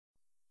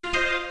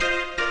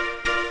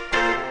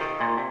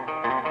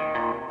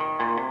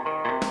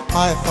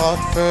I thought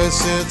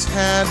fursuits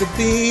had to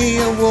be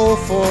a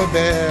wolf or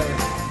bear,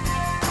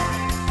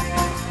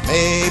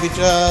 maybe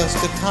just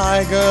a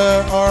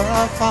tiger or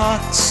a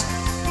fox.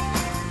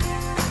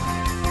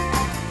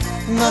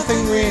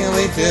 Nothing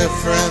really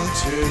different,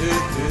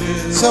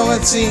 so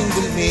it seemed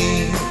to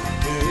me.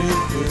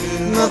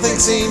 Nothing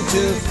seemed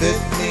to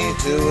fit me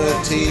to a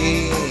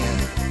T.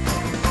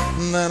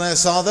 And then I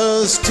saw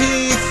those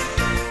teeth.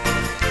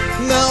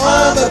 Now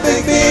I'm a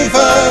big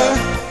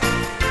beaver.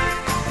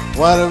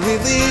 What a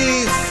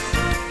relief.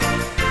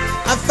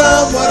 I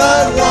found what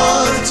I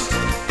want.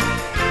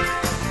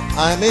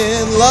 I'm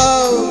in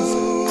love.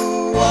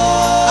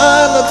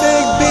 I'm a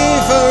big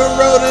beaver.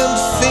 Rodent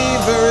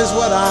fever is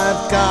what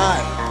I've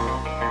got.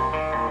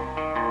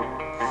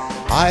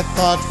 I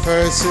thought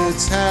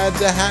fursuits had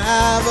to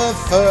have a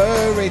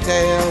furry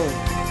tail,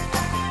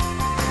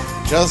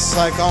 just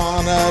like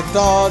on a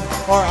dog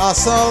or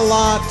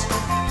ocelot.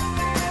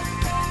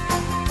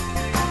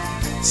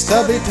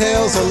 Stubby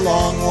tails are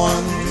long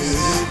ones,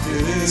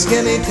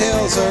 skinny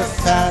tails are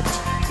fat.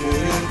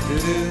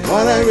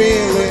 What I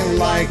really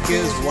like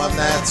is one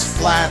that's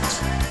flat.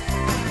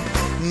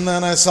 And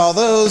then I saw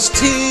those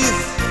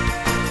teeth.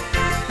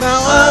 Now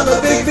I'm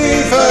a big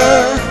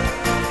beaver.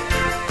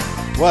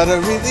 What a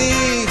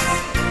relief.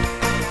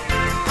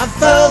 I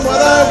found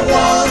what I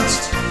want.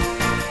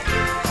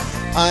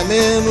 I'm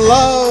in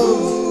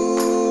love.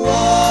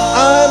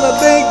 I'm a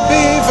big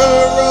beaver.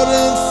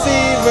 Rodent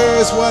fever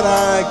is what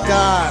I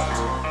got.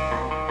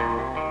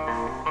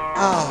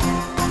 Oh.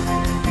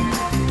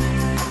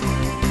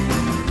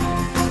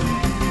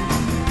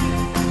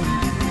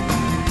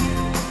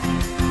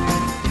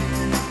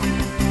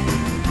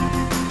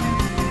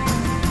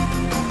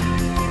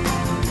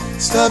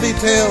 Stubby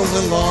tails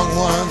are long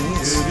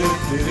ones,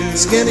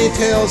 skinny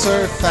tails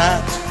are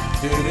fat.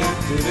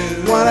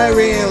 What I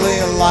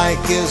really like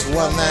is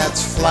one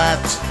that's flat.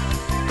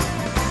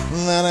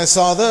 And then I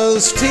saw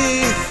those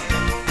teeth.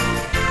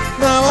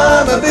 Now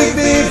I'm a big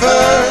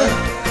beaver.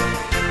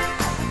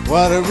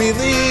 What a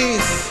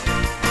relief.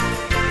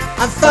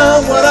 I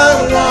found what I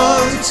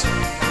want.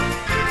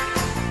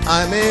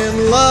 I'm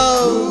in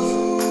love.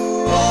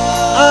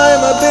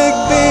 I'm a big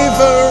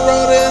beaver.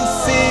 Rodent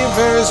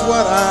fever is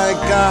what I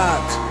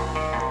got.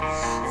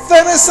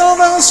 Then I saw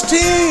those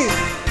teeth.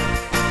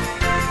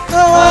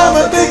 Now I'm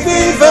a big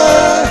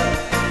beaver.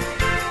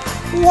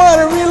 What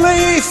a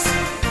relief.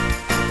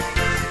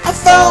 I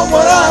found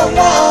what I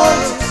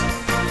want.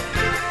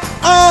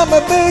 I'm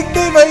a big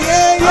beaver.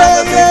 Yeah,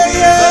 yeah, yeah,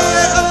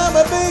 yeah.